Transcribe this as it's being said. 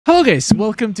Hello guys,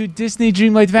 welcome to Disney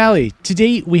Dreamlight Valley.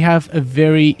 Today we have a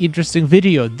very interesting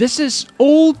video. This is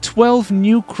all 12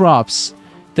 new crops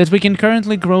that we can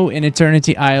currently grow in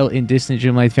Eternity Isle in Disney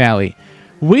Dreamlight Valley.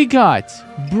 We got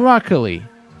broccoli,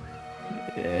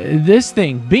 this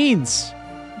thing, beans,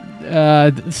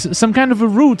 some kind of a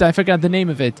root, I forgot the name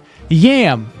of it,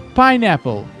 yam,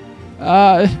 pineapple,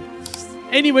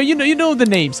 anyway, you know the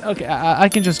names. Okay, I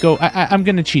can just go, I'm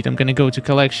gonna cheat, I'm gonna go to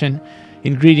collection.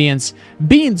 Ingredients: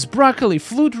 beans, broccoli,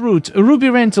 flute root,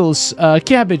 ruby lentils,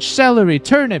 cabbage, celery,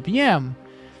 turnip, yam,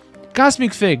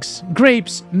 cosmic figs,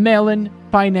 grapes, melon,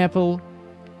 pineapple,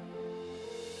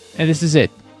 and this is it.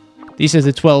 These are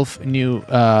the 12 new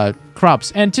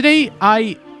crops. And today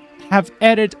I have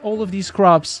added all of these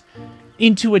crops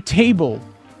into a table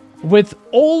with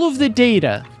all of the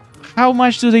data. How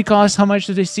much do they cost? How much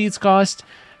do the seeds cost?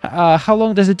 How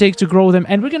long does it take to grow them?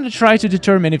 And we're going to try to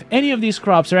determine if any of these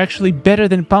crops are actually better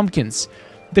than pumpkins.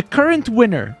 The current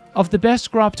winner of the best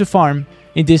crop to farm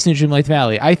in Disney Dreamlight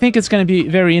Valley. I think it's going to be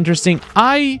very interesting.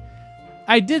 I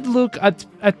did look at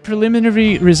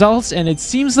preliminary results, and it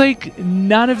seems like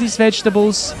none of these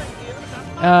vegetables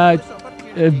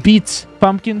beat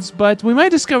pumpkins, but we might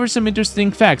discover some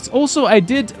interesting facts. Also, I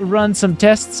did run some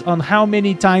tests on how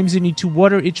many times you need to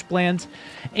water each plant,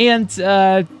 and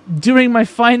during my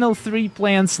final 3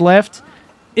 plants left,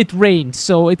 it rained,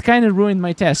 so it kind of ruined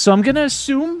my test. So I'm gonna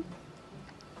assume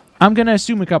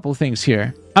a couple things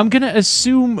here. I'm gonna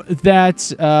assume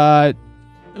that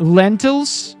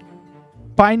lentils,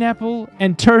 pineapple,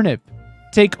 and turnip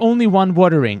take only 1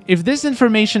 watering. If this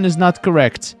information is not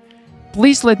correct,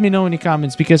 please let me know in the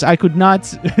comments, because I could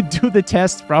not do the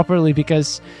test properly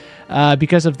because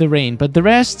of the rain. But the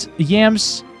rest,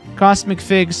 yams, cosmic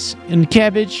figs, and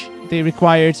cabbage, they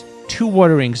required 2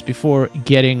 waterings before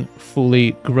getting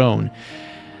fully grown.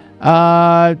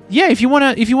 Yeah, if you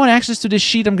want access to this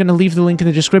sheet, I'm gonna leave the link in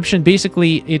the description.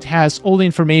 Basically, it has all the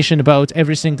information about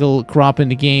every single crop in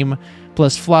the game,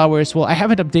 plus flowers. Well, I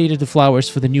haven't updated the flowers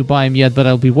for the new biome yet, but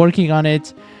I'll be working on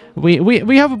it.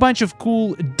 We have a bunch of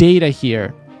cool data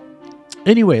here.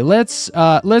 Anyway, let's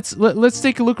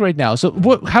take a look right now. So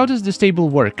how does this table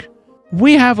work?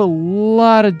 We have a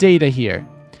lot of data here.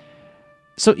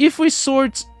 So if we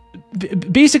sort,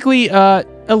 basically a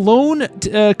lone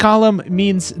column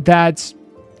means that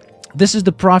this is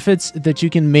the profits that you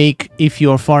can make if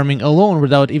you're farming alone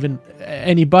without even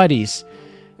any buddies.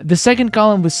 The second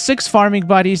column with 6 farming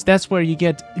buddies, that's where you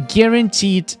get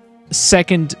guaranteed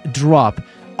second drop.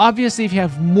 Obviously, if you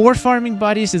have more farming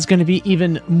buddies, it's going to be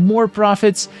even more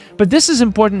profits. But this is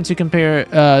important to compare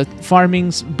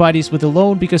farming buddies with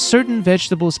alone, because certain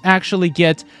vegetables actually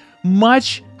get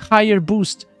much higher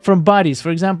boost from buddies.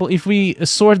 For example, if we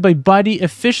sort by buddy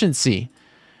efficiency,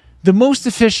 the most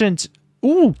efficient,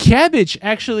 cabbage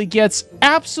actually gets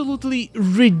absolutely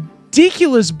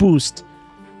ridiculous boost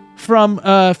from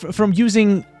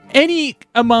using any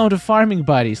amount of farming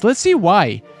buddies. Let's see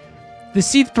why. The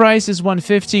seed price is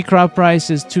 150, crop price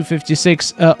is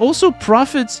 256. Also,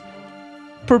 profits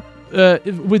per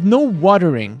with no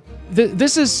watering.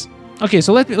 This is okay.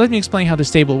 So let me explain how this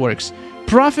table works.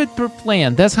 Profit per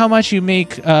plant. That's how much you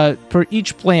make per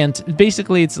each plant.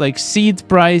 Basically, it's like seed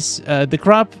price, the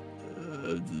crop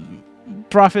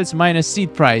profits minus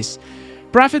seed price.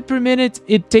 Profit per minute.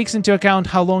 It takes into account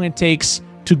how long it takes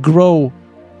to grow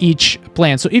each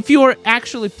plant. So if you're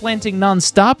actually planting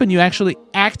non-stop and you're actually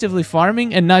actively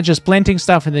farming and not just planting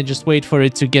stuff and then just wait for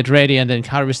it to get ready and then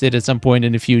harvest it at some point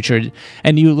in the future,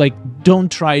 and you like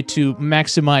don't try to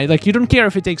maximize, like you don't care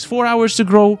if it takes 4 hours to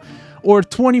grow or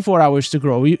 24 hours to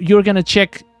grow, you're gonna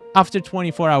check after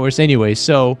 24 hours anyway.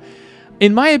 So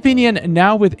in my opinion,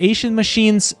 now with Asian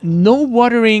machines, no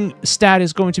watering stat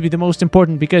is going to be the most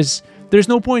important, because there's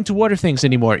no point to water things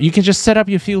anymore. You can just set up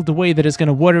your field the way that it's going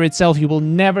to water itself. You will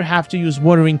never have to use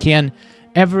watering can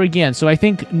ever again. So I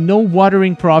think no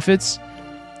watering profits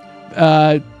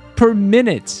per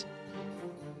minute.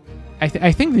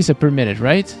 I think these are per minute,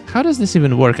 right? How does this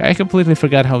even work? I completely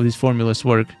forgot how these formulas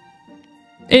work.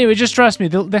 Anyway, just trust me.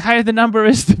 The higher the number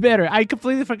is, the better. I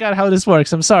completely forgot how this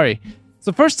works. I'm sorry.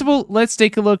 So first of all, let's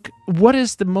take a look. What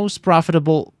is the most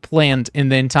profitable plant in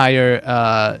the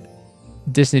entire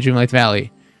Disney Dreamlight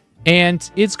Valley? And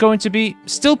it's going to be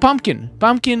still pumpkin.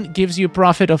 Pumpkin gives you a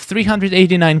profit of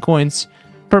 389 coins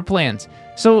per plant.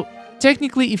 So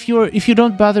technically, if you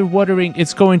don't bother watering,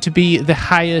 it's going to be the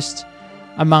highest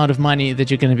amount of money that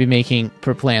you're going to be making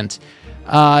per plant.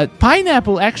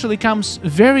 Pineapple actually comes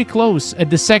very close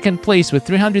at the second place with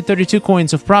 332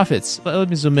 coins of profits. Let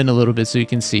me zoom in a little bit so you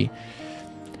can see.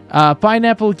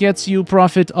 Pineapple gets you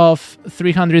profit of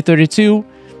 332.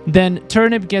 Then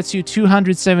turnip gets you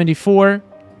 274.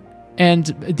 And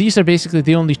these are basically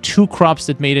the only 2 crops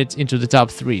that made it into the top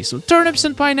 3. So turnips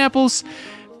and pineapples,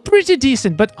 pretty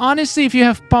decent. But honestly, if you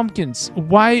have pumpkins,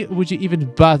 why would you even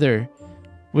bother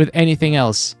with anything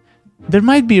else? There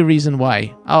might be a reason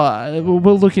why.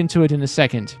 We'll look into it in a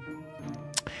second.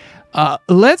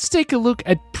 Let's take a look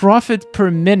at profit per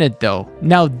minute, though.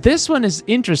 Now, this one is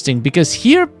interesting because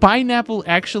here pineapple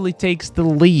actually takes the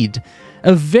lead.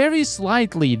 A very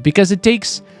slight lead because it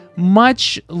takes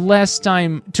much less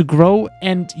time to grow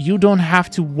and you don't have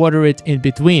to water it in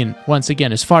between. Once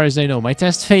again, as far as I know, my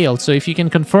test failed. So if you can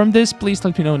confirm this, please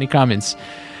let me know in the comments.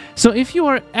 So if you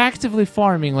are actively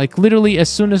farming, like literally as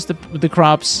soon as the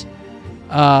crops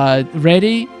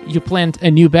ready, you plant a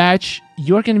new batch,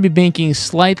 you're going to be making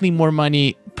slightly more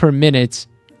money per minute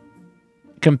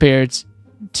compared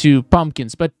to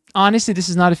pumpkins. But honestly, this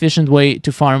is not an efficient way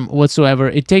to farm whatsoever.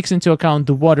 It takes into account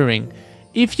the watering.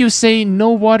 If you say no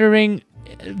watering,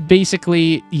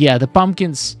 basically, yeah, the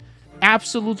pumpkins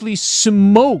absolutely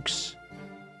smokes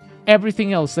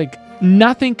everything else. Like,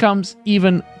 nothing comes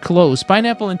even close.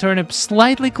 Pineapple and turnip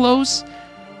slightly close,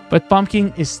 but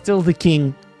pumpkin is still the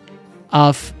king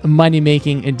of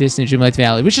money-making in Disney Dreamlight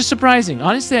Valley, which is surprising.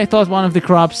 Honestly, I thought one of the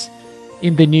crops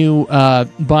in the new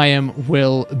biome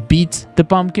will beat the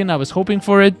pumpkin. I was hoping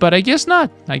for it, but I guess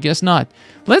not. I guess not.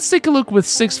 Let's take a look with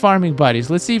 6 farming buddies.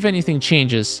 Let's see if anything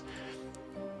changes.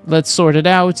 Let's sort it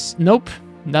out. Nope,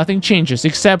 nothing changes,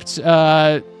 except...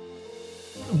 wow,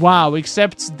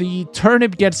 except the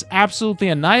turnip gets absolutely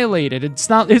annihilated.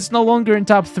 It's no longer in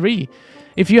top 3.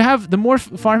 If you have, the more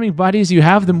farming buddies you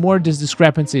have, the more this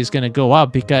discrepancy is going to go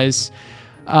up, because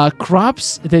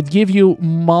crops that give you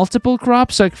multiple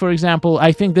crops, like for example,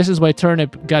 I think this is why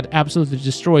turnip got absolutely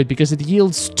destroyed, because it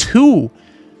yields 2.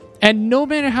 And no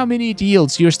matter how many it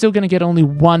yields, you're still going to get only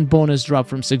 1 bonus drop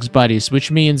from 6 buddies,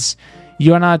 which means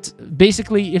you're not,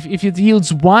 basically, if it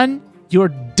yields 1, you're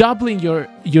doubling your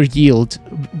yield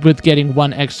with getting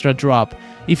 1 extra drop.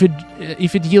 If it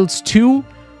yields 2,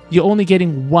 you're only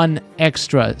getting 1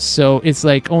 extra, so it's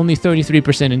like only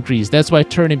 33% increase. That's why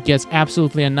turnip gets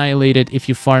absolutely annihilated if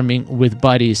you're farming with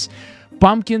buddies.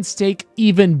 Pumpkins take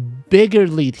even bigger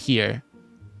lead here.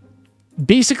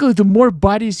 Basically, the more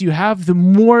buddies you have, the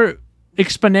more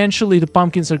exponentially the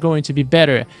pumpkins are going to be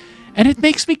better. And it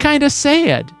makes me kind of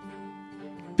sad.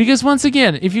 Because once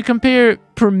again, if you compare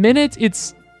per minute,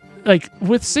 it's like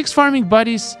with 6 farming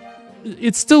buddies,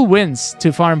 it still wins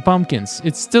to farm pumpkins.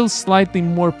 It's still slightly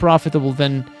more profitable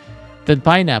than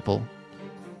pineapple.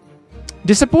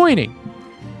 Disappointing.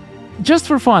 Just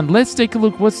for fun, let's take a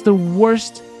look. What's the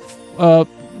worst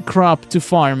crop to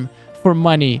farm for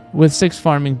money with 6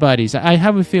 farming buddies? I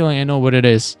have a feeling I know what it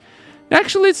is.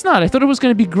 Actually, it's not. I thought it was going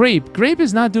to be grape. Grape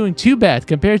is not doing too bad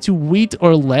compared to wheat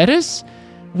or lettuce,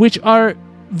 which are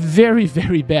very,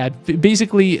 very bad.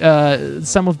 Basically,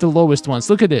 some of the lowest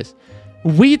ones. Look at this.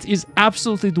 Wheat is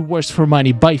absolutely the worst for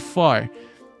money, by far.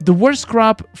 The worst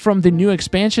crop from the new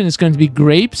expansion is going to be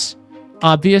grapes,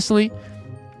 obviously.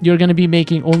 You're going to be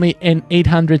making only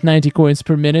 890 coins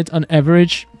per minute on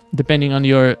average, depending on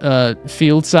your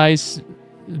field size.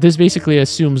 This basically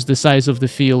assumes the size of the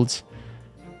field.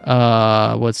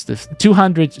 What's the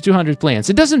 200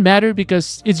 plants. It doesn't matter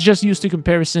because it's just used to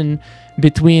comparison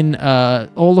between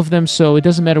all of them, so it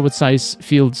doesn't matter what size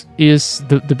field is.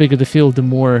 The bigger the field, the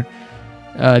more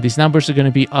these numbers are going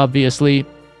to be, obviously.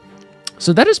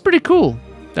 So that is pretty cool.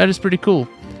 That is pretty cool.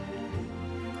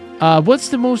 What's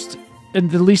the most and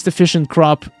the least efficient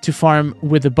crop to farm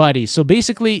with a buddy? So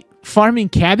basically, farming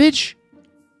cabbage,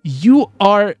 you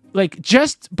are, like,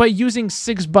 just by using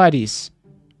 6 buddies,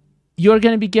 you're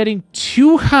going to be getting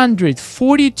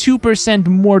 242%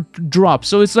 more drops.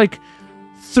 So it's like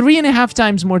 3.5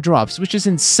 times more drops, which is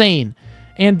insane.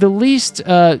 And the least,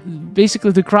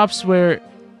 basically the crops where...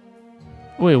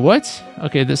 Wait, what?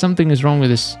 Okay, something is wrong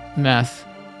with this math.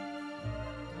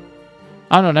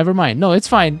 Oh, no, never mind. No, it's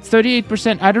fine.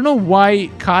 38%. I don't know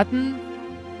why cotton...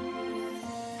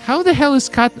 How the hell is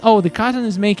cotton... Oh, the cotton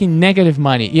is making negative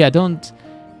money. Yeah, don't...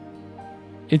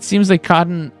 It seems like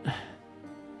cotton...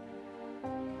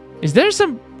 Is there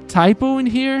some typo in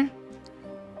here?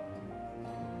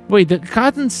 Wait, the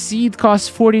cotton seed costs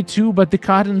 42, but the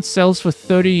cotton sells for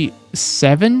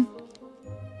 37?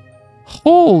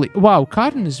 Holy... Wow,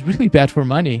 cotton is really bad for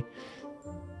money.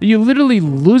 You're literally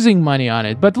losing money on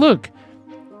it. But look,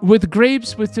 with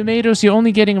grapes, with tomatoes, you're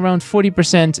only getting around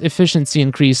 40% efficiency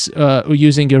increase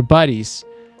using your buddies.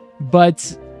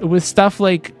 But with stuff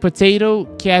like potato,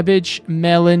 cabbage,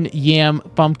 melon, yam,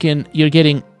 pumpkin, you're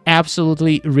getting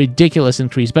absolutely ridiculous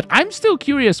increase. But I'm still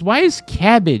curious, why is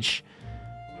cabbage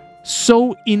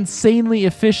so insanely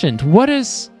efficient? What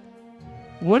is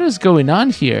going on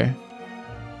here?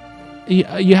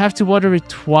 you have to water it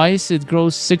twice. It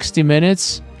grows 60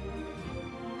 minutes.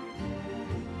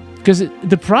 Because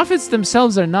the profits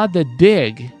themselves are not that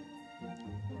big.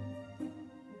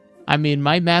 I mean,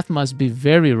 my math must be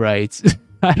very right.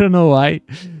 I don't know why,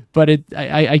 but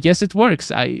I guess it works.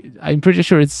 I'm pretty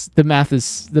sure the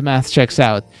math checks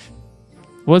out.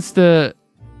 What's the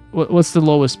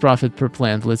lowest profit per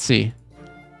plant? Let's see.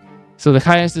 So the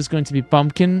highest is going to be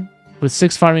pumpkin. With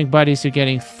 6 farming buddies, you're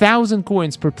getting 1,000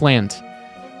 coins per plant.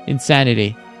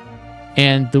 Insanity.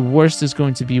 And the worst is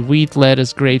going to be wheat,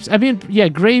 lettuce, grapes. I mean, yeah,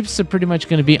 grapes are pretty much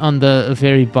going to be on the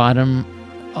very bottom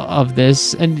of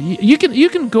this. And you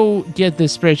can go get the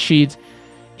spreadsheet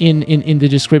in the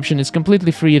description. It's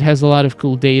completely free. It has a lot of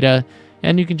cool data.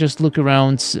 And you can just look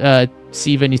around,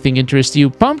 see if anything interests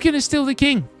you. Pumpkin is still the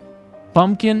king.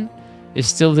 Pumpkin is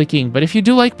still the king. But if you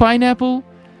do like pineapple,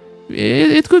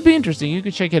 it could be interesting. You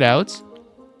could check it out.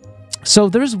 So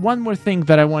there's one more thing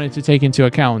that I wanted to take into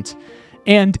account.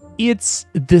 And it's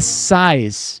the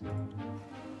size.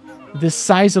 The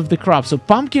size of the crop. So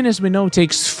pumpkin, as we know,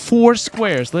 takes 4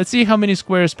 squares. Let's see how many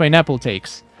squares pineapple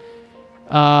takes.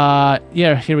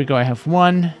 Yeah, here we go. I have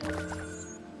 1.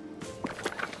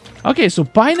 Okay, so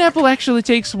pineapple actually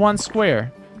takes 1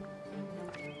 square.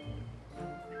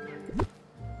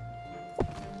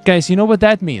 Guys, you know what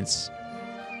that means?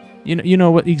 You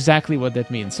know exactly what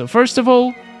that means. So first of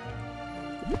all,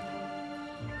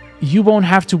 you won't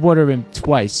have to water them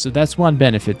twice. So that's one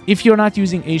benefit. If you're not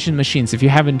using Asian machines, if you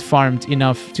haven't farmed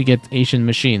enough to get Asian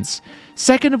machines.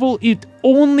 Second of all, it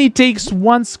only takes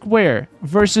 1 square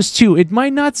versus 2. It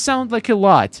might not sound like a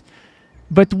lot,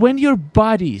 but when your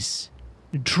bodies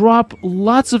drop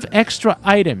lots of extra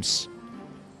items,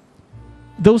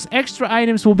 those extra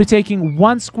items will be taking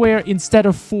 1 square instead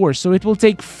of 4. So it will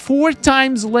take 4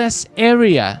 times less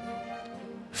area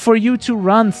for you to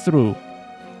run through.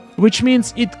 Which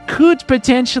means it could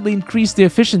potentially increase the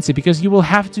efficiency because you will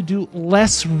have to do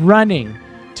less running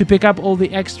to pick up all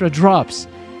the extra drops.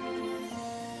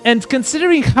 And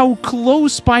considering how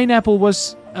close pineapple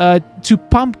was to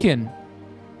pumpkin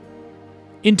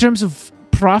in terms of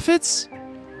profits,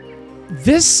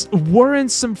 this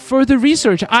warrants some further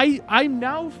research. I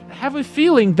now have a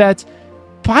feeling that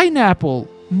pineapple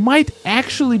might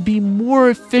actually be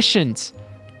more efficient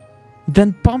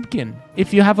than pumpkin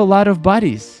if you have a lot of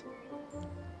buddies.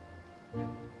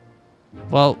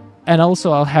 Well, and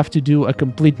also I'll have to do a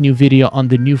complete new video on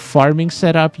the new farming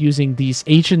setup using these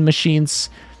Asian machines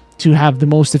to have the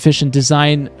most efficient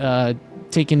design,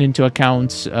 taking into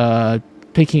account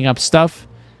picking up stuff.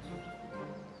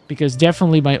 Because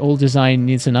definitely my old design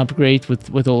needs an upgrade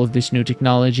with all of this new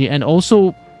technology. And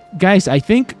also, guys, I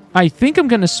think I'm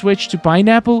gonna switch to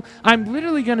pineapple. I'm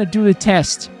literally gonna do a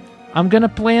test. I'm gonna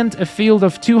plant a field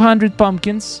of 200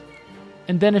 pumpkins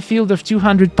and then a field of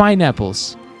 200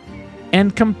 pineapples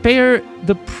and compare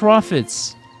the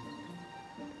profits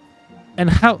and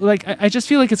how, like, I just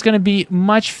feel like it's gonna be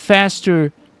much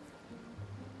faster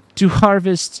to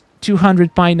harvest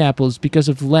 200 pineapples because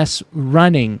of less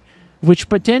running, which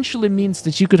potentially means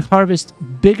that you could harvest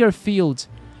bigger fields.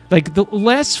 Like, the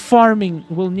less farming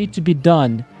will need to be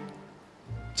done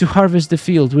to harvest the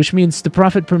field, which means the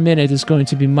profit per minute is going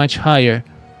to be much higher.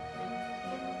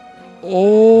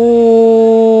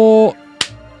 Oh!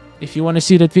 If you want to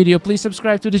see that video, please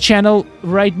subscribe to the channel.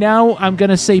 Right now, I'm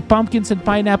gonna say pumpkins and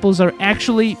pineapples are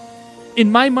actually,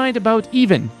 in my mind, about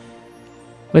even.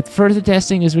 But further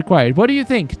testing is required. What do you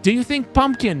think? Do you think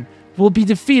pumpkin will be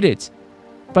defeated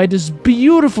by this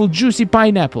beautiful, juicy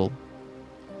pineapple?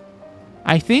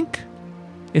 I think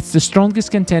it's the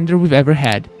strongest contender we've ever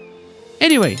had.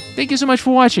 Anyway, thank you so much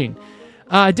for watching.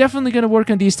 Definitely gonna work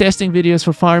on these testing videos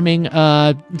for farming.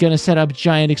 Gonna set up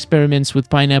giant experiments with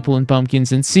pineapple and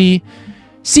pumpkins and see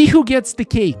who gets the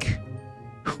cake.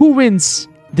 Who wins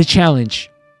the challenge.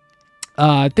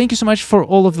 Thank you so much for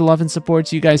all of the love and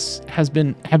support. You guys have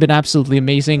been absolutely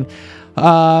amazing.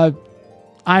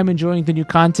 I'm enjoying the new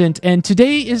content, and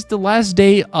today is the last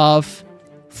day of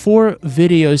 4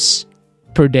 videos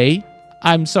per day.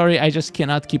 I'm sorry, I just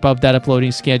cannot keep up that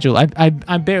uploading schedule.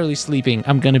 I'm barely sleeping,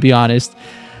 I'm gonna be honest.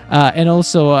 And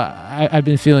also, I've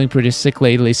been feeling pretty sick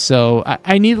lately, so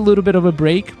I need a little bit of a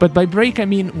break. But by break, I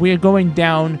mean we're going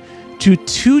down to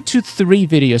 2 to 3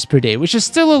 videos per day, which is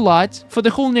still a lot for the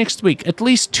whole next week. At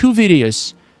least 2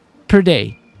 videos per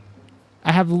day.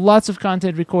 I have lots of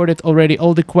content recorded already,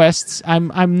 all the quests.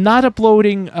 I'm not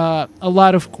uploading a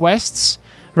lot of quests.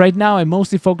 Right now, I'm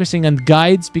mostly focusing on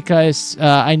guides because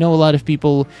I know a lot of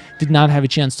people did not have a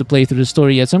chance to play through the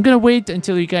story yet. So I'm going to wait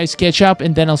until you guys catch up,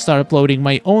 and then I'll start uploading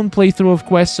my own playthrough of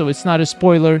quests, so it's not a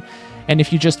spoiler. And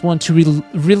if you just want to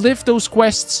relive those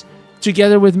quests,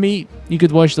 together with me, you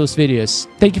could watch those videos.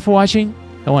 Thank you for watching.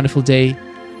 A wonderful day,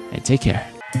 and take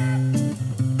care.